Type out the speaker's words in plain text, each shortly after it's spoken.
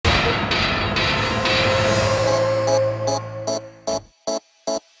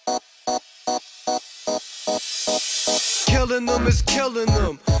killing them is killing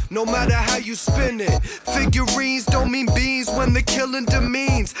them, no matter how you spin it. Figurines don't mean beans when the killing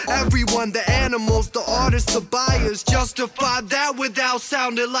demeans everyone, the animals, the artists, the buyers. Justify that without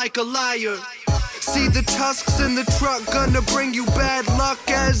sounding like a liar. See the tusks in the truck, gonna bring you bad luck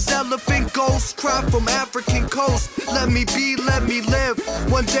as elephant ghosts cry from African coast. Let me be, let me live.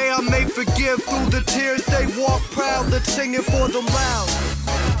 One day I may forgive. Through the tears they walk proud. Let's sing it for them loud.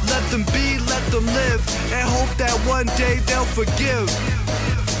 Let them be, let them live, and hope that one day they'll forgive.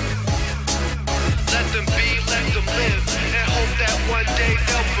 Let them be, let them live, and hope that one day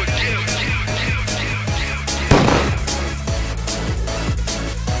they'll forgive.